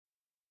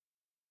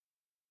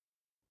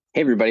Hey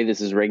everybody,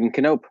 this is Reagan.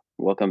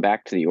 Welcome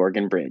back to the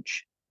Oregon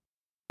Bridge.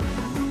 Now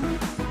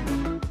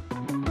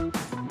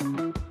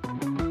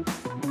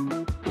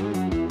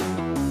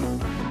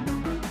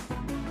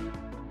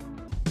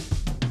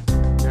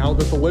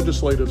that the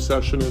legislative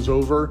session is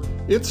over,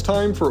 it's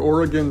time for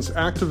Oregon's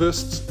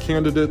activists,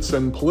 candidates,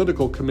 and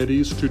political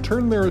committees to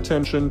turn their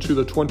attention to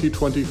the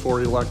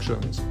 2024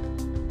 elections.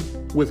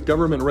 With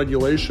government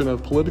regulation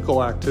of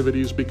political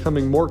activities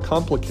becoming more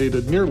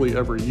complicated nearly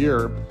every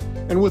year,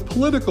 and with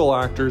political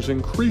actors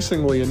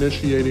increasingly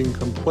initiating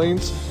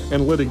complaints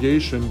and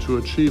litigation to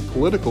achieve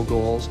political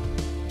goals,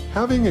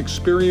 having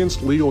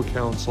experienced legal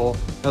counsel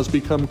has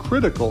become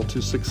critical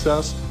to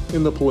success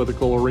in the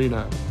political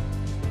arena.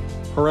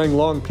 Harang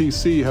Long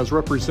PC has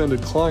represented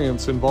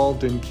clients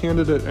involved in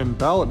candidate and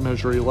ballot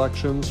measure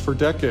elections for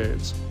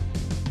decades.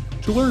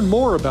 To learn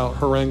more about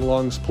Harang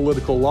Long's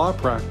political law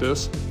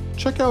practice,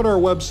 check out our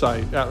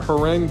website at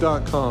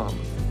harang.com.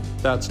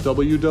 That's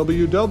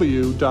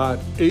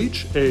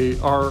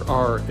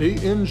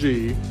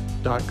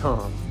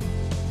www.harrang.com.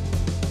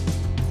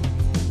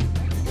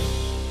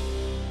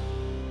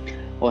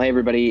 Well, hey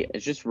everybody,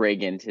 it's just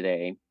Reagan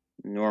today.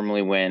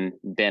 Normally when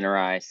Ben or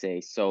I say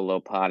solo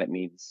pod, it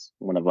means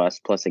one of us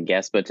plus a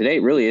guest, but today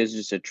it really is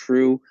just a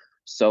true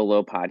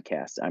solo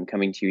podcast. I'm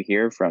coming to you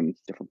here from a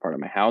different part of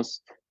my house,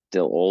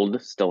 still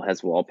old, still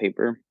has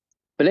wallpaper.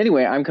 But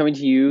anyway, I'm coming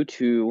to you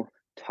to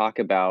talk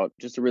about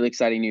just a really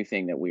exciting new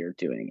thing that we are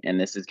doing. And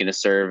this is going to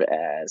serve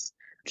as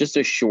just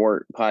a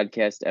short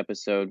podcast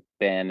episode.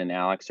 Ben and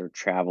Alex are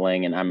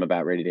traveling and I'm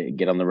about ready to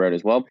get on the road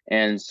as well.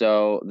 And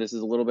so this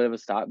is a little bit of a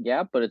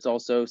stopgap, but it's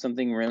also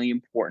something really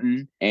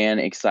important and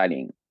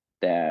exciting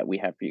that we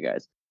have for you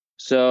guys.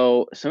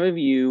 So some of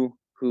you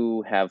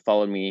who have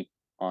followed me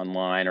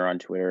online or on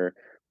Twitter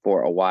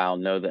for a while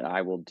know that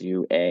I will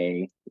do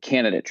a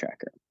candidate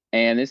tracker.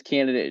 And this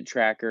candidate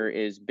tracker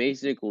is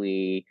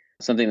basically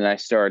something that I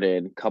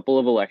started a couple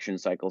of election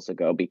cycles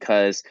ago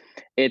because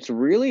it's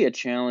really a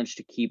challenge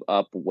to keep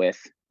up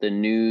with the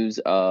news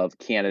of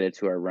candidates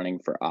who are running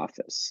for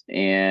office.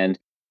 And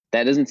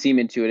that doesn't seem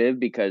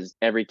intuitive because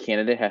every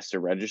candidate has to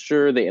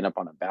register, they end up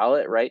on a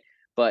ballot, right?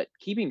 But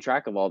keeping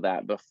track of all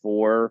that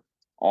before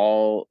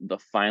all the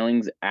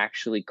filings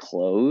actually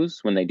close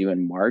when they do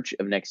in March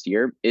of next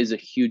year is a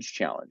huge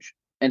challenge.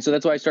 And so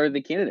that's why I started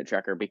the candidate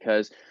tracker,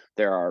 because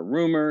there are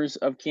rumors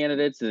of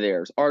candidates,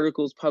 there's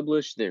articles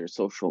published, there's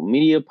social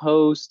media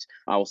posts.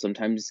 I will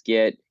sometimes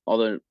get,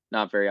 although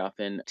not very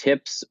often,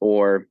 tips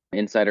or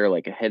insider,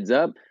 like a heads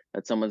up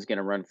that someone's going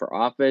to run for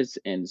office.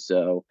 And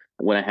so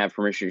when I have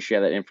permission to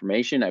share that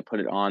information, I put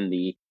it on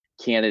the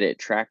candidate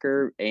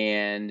tracker.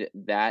 And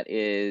that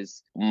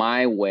is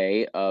my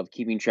way of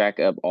keeping track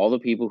of all the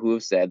people who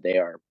have said they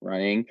are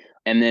running.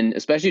 And then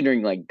especially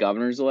during like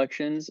governor's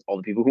elections, all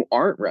the people who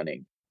aren't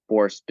running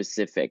for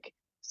specific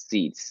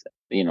seats,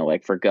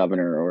 like for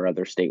governor or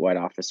other statewide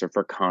office or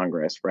for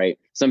Congress, right?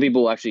 Some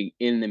people actually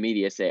in the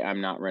media say,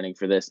 I'm not running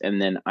for this.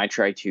 And then I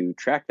try to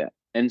track that.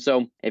 And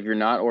so if you're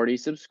not already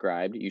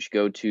subscribed, you should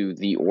go to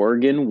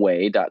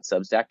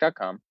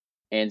theoregonway.substack.com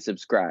and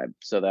subscribe.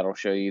 So that'll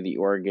show you the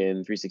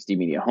Oregon 360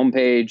 Media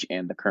homepage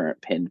and the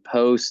current pinned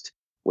post,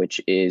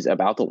 which is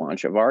about the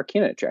launch of our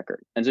candidate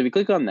tracker. And so if you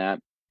click on that,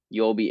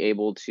 you'll be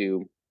able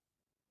to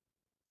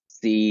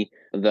see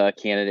the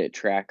candidate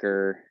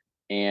tracker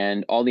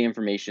and all the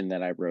information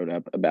that I wrote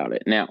up about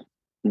it. Now,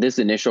 this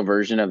initial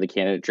version of the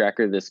candidate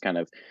tracker, this kind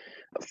of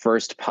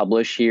first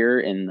publish here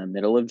in the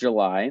middle of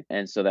July.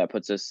 And so that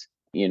puts us,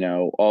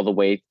 all the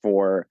way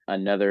for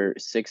another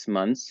 6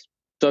 months.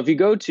 So if you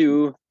go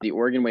to the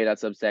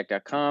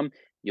OregonWay.substack.com,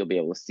 you'll be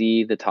able to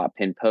see the top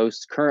pinned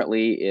post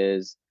currently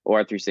is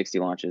OR360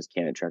 launches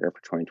candidate tracker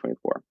for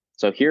 2024.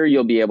 So here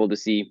you'll be able to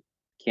see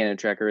candidate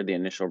tracker, the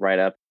initial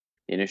write-up,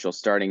 the initial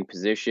starting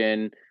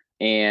position,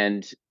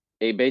 and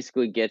it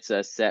basically gets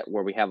us set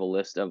where we have a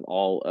list of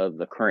all of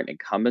the current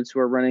incumbents who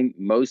are running.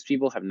 Most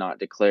people have not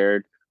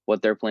declared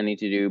what they're planning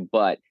to do,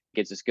 but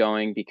gets us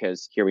going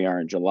because here we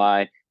are in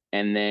July.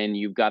 And then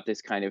you've got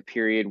this kind of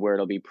period where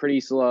it'll be pretty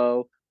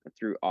slow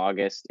through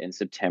August and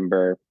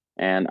September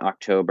and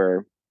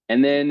October.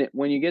 And then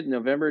when you get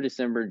November,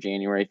 December,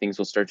 January, things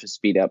will start to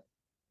speed up.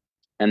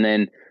 And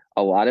then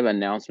a lot of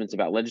announcements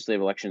about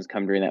legislative elections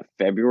come during that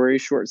February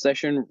short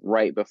session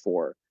right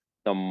before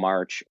the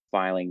March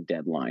filing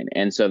deadline.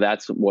 And so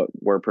that's what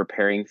we're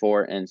preparing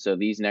for. And so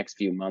these next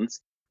few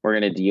months, we're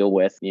going to deal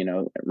with,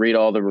 read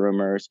all the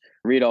rumors,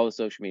 read all the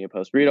social media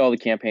posts, read all the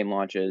campaign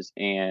launches,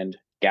 and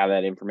gather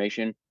that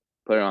information,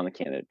 put it on the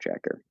candidate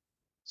tracker.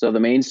 So the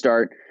main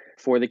start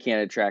for the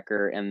candidate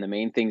tracker and the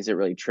main things that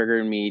really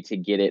triggered me to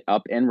get it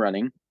up and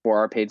running for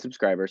our paid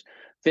subscribers,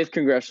 5th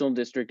Congressional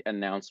District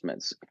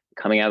announcements.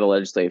 Coming out of the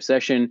legislative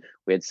session,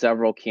 we had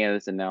several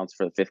candidates announced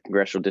for the 5th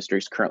Congressional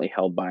District, currently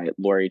held by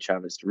Lori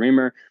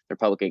Chavez-DeRemer, the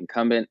Republican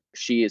incumbent.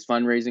 She is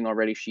fundraising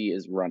already. She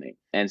is running.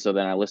 And so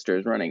then I list her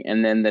as running.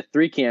 And then the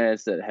 3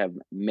 candidates that have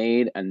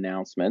made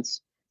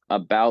announcements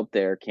about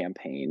their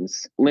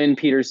campaigns, Lynn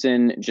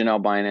Peterson,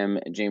 Janelle Bynum,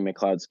 Jamie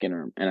McLeod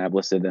Skinner, and I've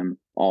listed them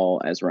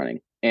all as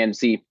running. And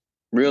see,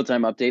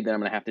 real-time update that I'm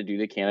going to have to do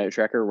the candidate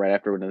tracker right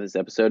after we're done this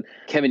episode.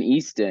 Kevin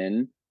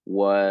Easton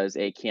was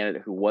a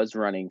candidate who was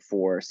running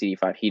for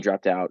CD5. He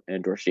dropped out and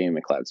endorsed Jamie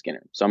McLeod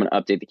Skinner. So I'm going to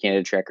update the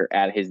candidate tracker,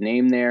 add his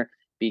name there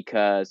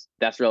because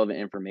that's relevant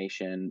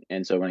information.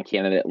 And so when a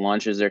candidate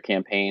launches their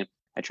campaign,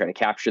 I try to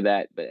capture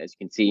that. But as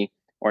you can see,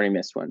 already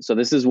missed one. So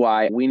this is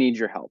why we need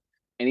your help.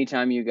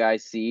 Anytime you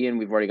guys see, and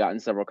we've already gotten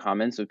several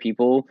comments of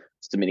people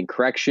submitting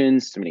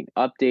corrections, submitting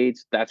updates,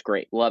 that's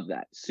great. Love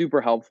that.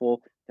 Super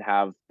helpful to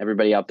have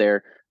everybody out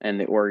there and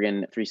the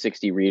Oregon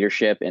 360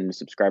 readership and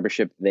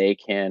subscribership. They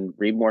can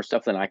read more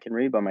stuff than I can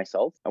read by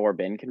myself or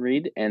Ben can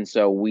read. And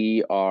so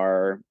we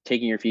are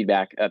taking your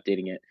feedback,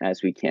 updating it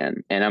as we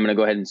can. And I'm going to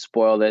go ahead and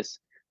spoil this.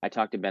 I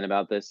talked to Ben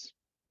about this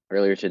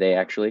earlier today,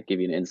 actually,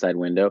 give you an inside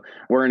window.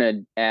 We're going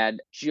to add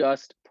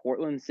just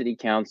Portland City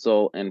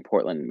Council and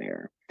Portland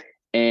Mayor.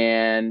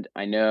 And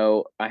I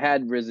know I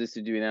had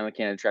resisted doing that on the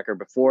candidate tracker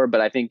before,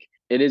 but I think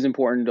it is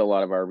important to a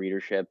lot of our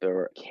readership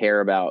or care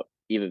about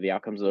either the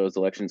outcomes of those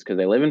elections because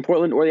they live in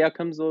Portland or the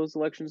outcomes of those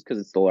elections because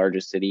it's the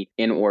largest city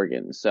in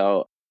Oregon.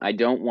 So I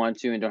don't want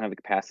to and don't have the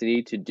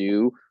capacity to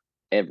do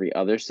every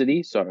other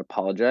city. So I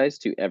apologize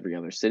to every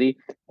other city.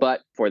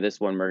 But for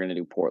this one, we're going to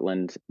do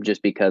Portland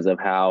just because of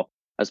how,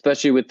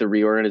 especially with the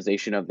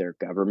reorganization of their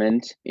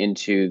government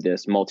into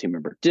this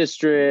multi-member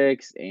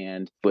districts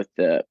and with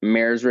the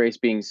mayor's race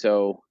being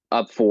so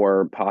up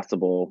for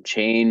possible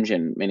change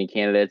and many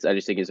candidates, I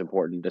just think it's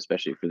important,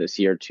 especially for this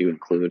year, to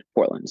include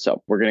Portland.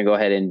 So we're going to go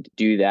ahead and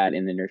do that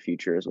in the near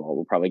future as well.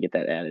 We'll probably get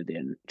that added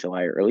in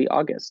July or early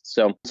August.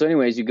 So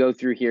anyways, you go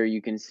through here,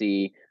 you can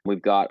see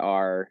we've got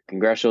our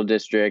congressional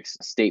districts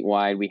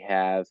statewide. We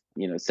have,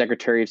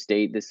 Secretary of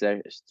State.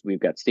 We've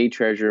got state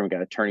treasurer. We've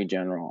got attorney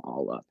general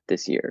all up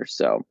this year.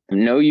 So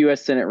no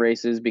U.S. Senate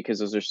races because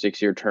those are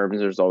 6-year terms.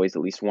 There's always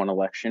at least one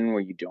election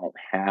where you don't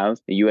have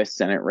a U.S.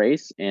 Senate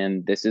race.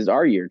 And this is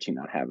our year to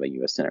not have a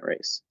U.S. Senate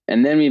race.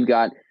 And then we've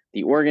got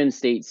the Oregon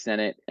State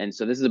Senate. And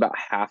so this is about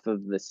half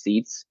of the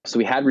seats. So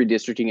we had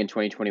redistricting in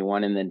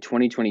 2021, and then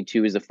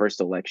 2022 is the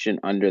first election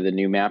under the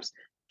new maps.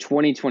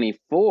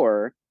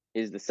 2024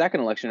 is the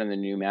second election on the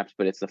new maps,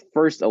 but it's the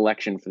first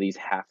election for these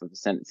half of the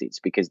Senate seats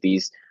because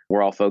these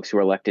were all folks who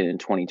were elected in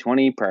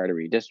 2020 prior to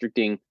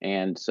redistricting.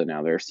 And so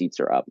now their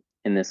seats are up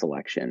in this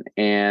election.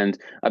 And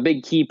a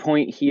big key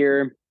point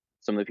here,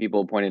 some of the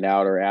people pointed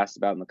out or asked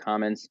about in the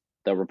comments,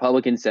 the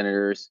Republican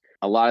senators,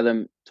 a lot of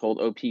them told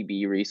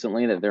OPB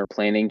recently that they're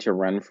planning to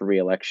run for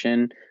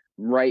re-election.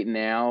 Right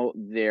now,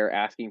 they're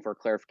asking for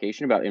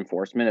clarification about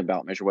enforcement of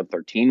ballot measure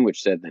 113,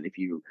 which said that if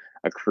you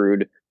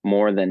accrued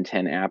more than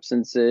 10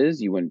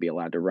 absences, you wouldn't be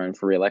allowed to run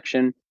for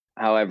re-election.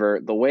 However,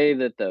 the way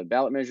that the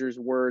ballot measure is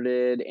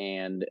worded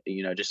and,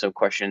 just some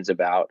questions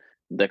about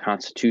the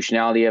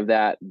constitutionality of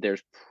that,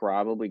 there's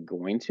probably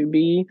going to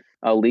be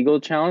a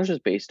legal challenge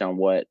just based on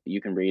what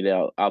you can read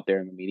out there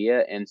in the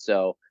media. And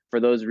so for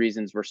those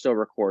reasons, we're still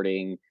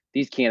recording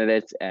these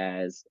candidates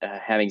as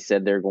having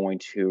said they're going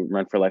to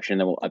run for election,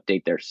 then we'll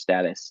update their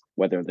status,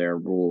 whether they're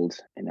ruled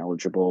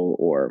ineligible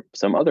or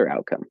some other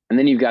outcome. And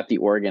then you've got the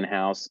Oregon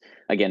House.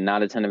 Again,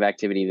 not a ton of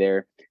activity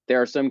there.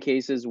 There are some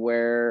cases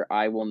where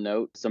I will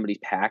note somebody's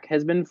PAC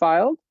has been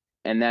filed,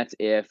 and that's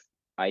if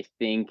I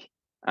think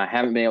I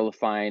haven't been able to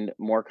find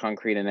more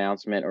concrete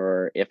announcement,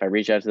 or if I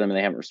reach out to them and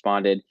they haven't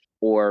responded,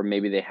 or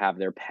maybe they have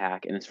their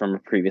PAC and it's from a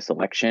previous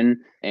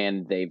election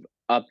and they've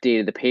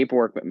updated the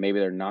paperwork, but maybe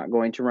they're not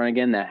going to run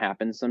again. That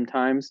happens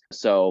sometimes.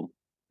 So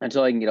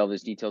until I can get all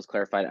those details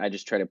clarified, I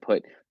just try to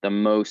put the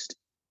most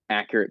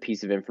accurate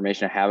piece of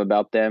information I have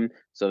about them.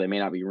 So they may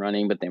not be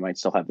running, but they might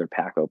still have their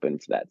PAC open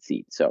for that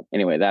seat. So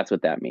anyway, that's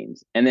what that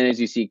means. And then as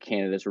you see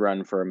candidates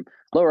run from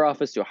lower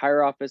office to a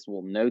higher office,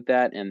 we'll note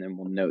that, and then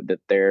we'll note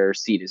that their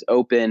seat is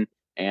open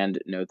and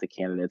note the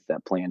candidates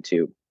that plan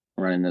to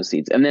run in those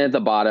seats. And then at the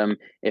bottom,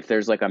 if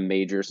there's like a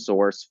major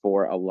source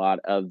for a lot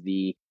of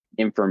the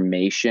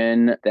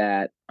information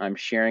that I'm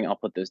sharing, I'll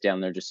put those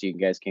down there just so you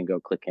guys can go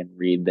click and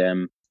read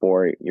them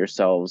for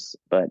yourselves.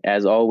 But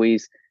as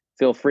always,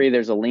 feel free.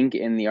 There's a link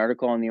in the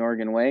article on the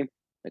Oregon Way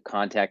to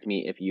contact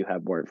me if you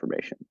have more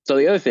information. So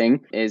the other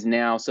thing is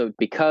now, so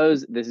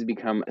because this has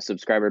become a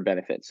subscriber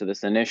benefit, so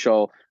this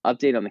initial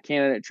update on the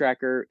candidate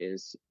tracker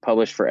is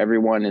published for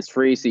everyone, is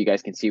free, so you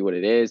guys can see what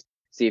it is,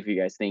 see if you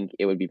guys think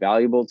it would be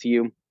valuable to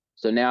you.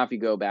 So now if you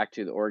go back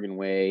to the Oregon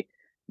Way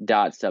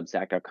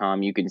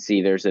 .substack.com, you can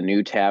see there's a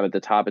new tab at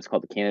the top. It's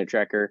called the candidate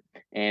tracker.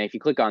 And if you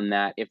click on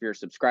that, if you're a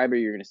subscriber,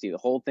 you're going to see the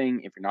whole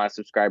thing. If you're not a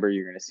subscriber,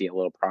 you're going to see a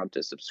little prompt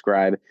to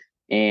subscribe,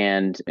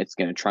 and it's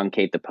going to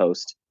truncate the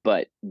post.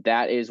 But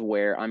that is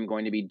where I'm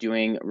going to be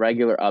doing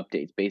regular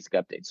updates, basic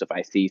updates. So if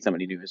I see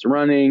somebody new is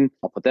running,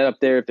 I'll put that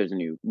up there. If there's a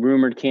new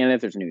rumored candidate,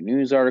 if there's a new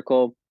news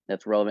article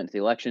that's relevant to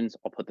the elections,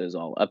 I'll put those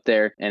all up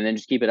there and then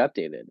just keep it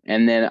updated.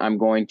 And then I'm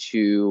going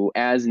to,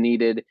 as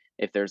needed,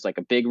 if there's like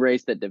a big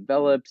race that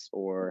develops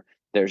or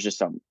there's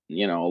just a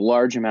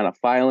large amount of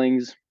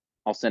filings,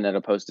 I'll send out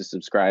a post to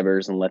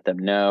subscribers and let them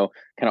know,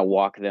 kind of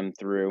walk them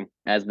through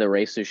as the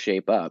races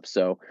shape up.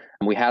 So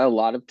we had a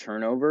lot of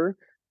turnover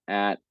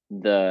at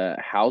the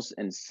House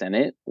and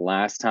Senate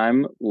last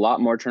time, a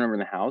lot more turnover in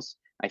the House.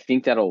 I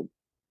think that'll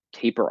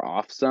taper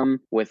off some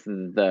with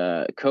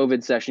the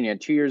COVID session you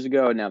had 2 years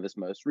ago. And now this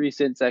most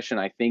recent session,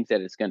 I think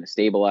that it's going to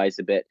stabilize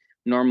a bit.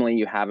 Normally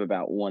you have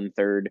about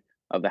 1/3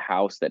 of the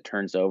House that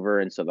turns over.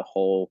 And so the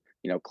whole,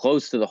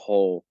 close to the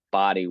whole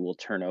body will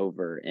turn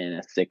over in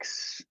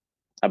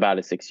about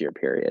a 6-year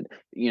period.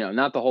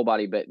 Not the whole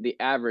body, but the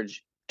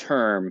average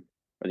term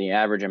or the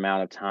average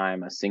amount of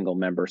time a single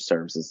member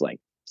serves is like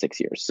 6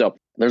 years. So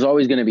there's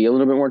always going to be a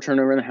little bit more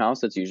turnover in the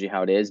House. That's usually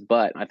how it is,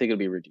 but I think it'll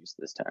be reduced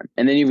this time.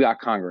 And then you've got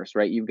Congress,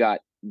 right? You've got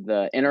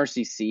the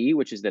NRCC,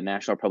 which is the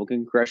National Republican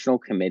Congressional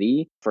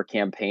Committee for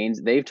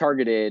Campaigns. They've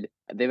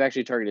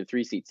actually targeted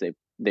 3 seats.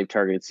 They've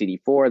targeted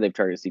CD4, they've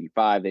targeted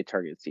CD5, they've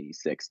targeted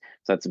CD6. So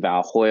that's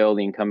Val Hoyle,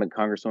 the incumbent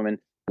congresswoman,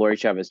 Lori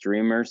Chavez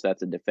Dreamer, so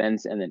that's a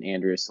defense, and then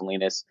Andrea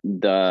Salinas.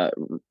 The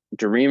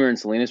Dreamer and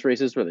Salinas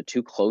races were the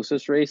 2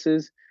 closest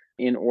races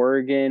in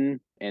Oregon.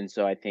 And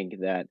so I think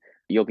that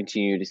you'll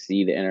continue to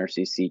see the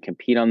NRCC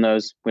compete on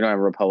those. We don't have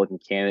a Republican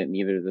candidate in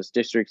either of those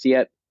districts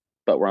yet,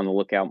 but we're on the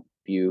lookout.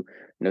 If you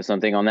know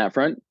something on that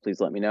front, please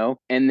let me know.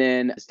 And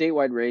then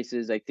statewide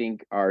races, I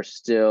think, are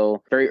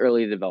still very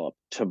early to develop.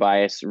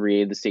 Tobias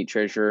Reed, the state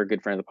treasurer,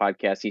 good friend of the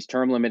podcast, he's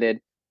term limited.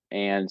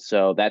 And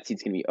so that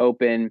seat's going to be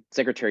open.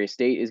 Secretary of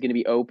State is going to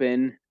be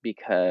open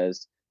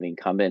because the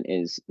incumbent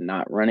is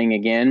not running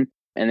again.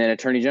 And then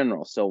Attorney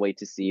General, still wait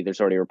to see.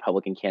 There's already a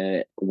Republican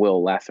candidate,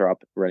 Will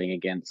Lathrop, running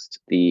against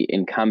the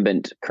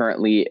incumbent,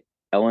 currently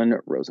Ellen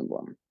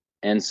Rosenblum.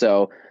 And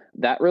so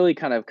that really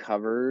kind of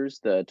covers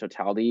the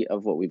totality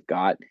of what we've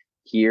got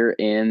here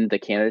in the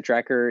candidate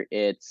tracker.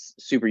 It's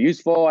super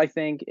useful, I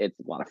think. It's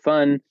a lot of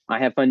fun. I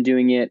have fun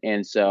doing it.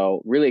 And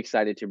so really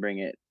excited to bring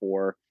it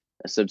for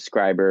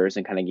subscribers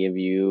and kind of give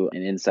you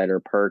an insider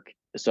perk.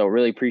 So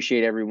really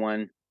appreciate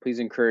everyone. Please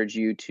encourage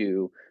you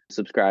to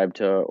subscribe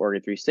to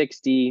Oregon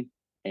 360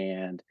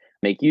 and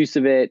make use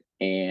of it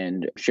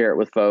and share it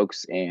with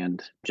folks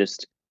and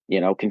just,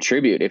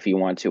 contribute if you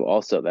want to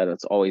also.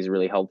 That's always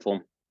really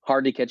helpful.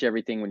 Hard to catch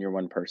everything when you're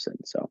one person.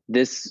 So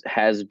this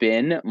has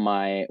been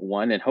my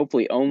one and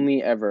hopefully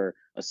only ever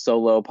a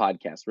solo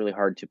podcast. Really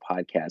hard to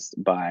podcast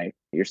by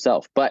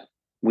yourself, but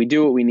we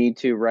do what we need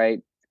to, right?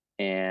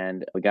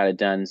 And we got it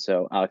done.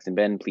 So Alex and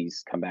Ben,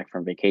 please come back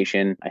from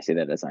vacation. I say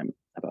that as I'm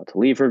about to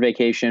leave for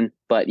vacation.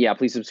 But yeah,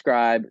 please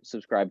subscribe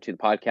to the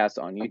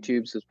podcast on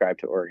YouTube, subscribe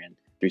to Oregon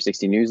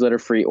 360 newsletter,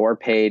 free or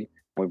paid.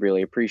 We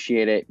really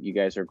appreciate it. You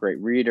guys are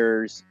great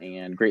readers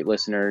and great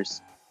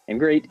listeners and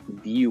great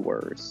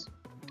viewers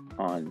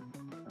on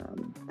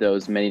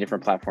those many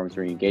different platforms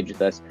where you engage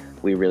with us.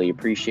 We really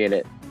appreciate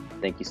it.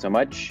 Thank you so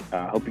much.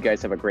 Hope you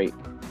guys have a great,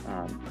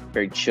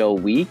 very chill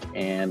week,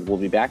 and we'll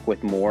be back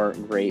with more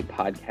great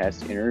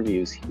podcast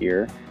interviews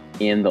here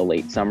in the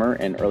late summer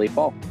and early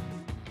fall.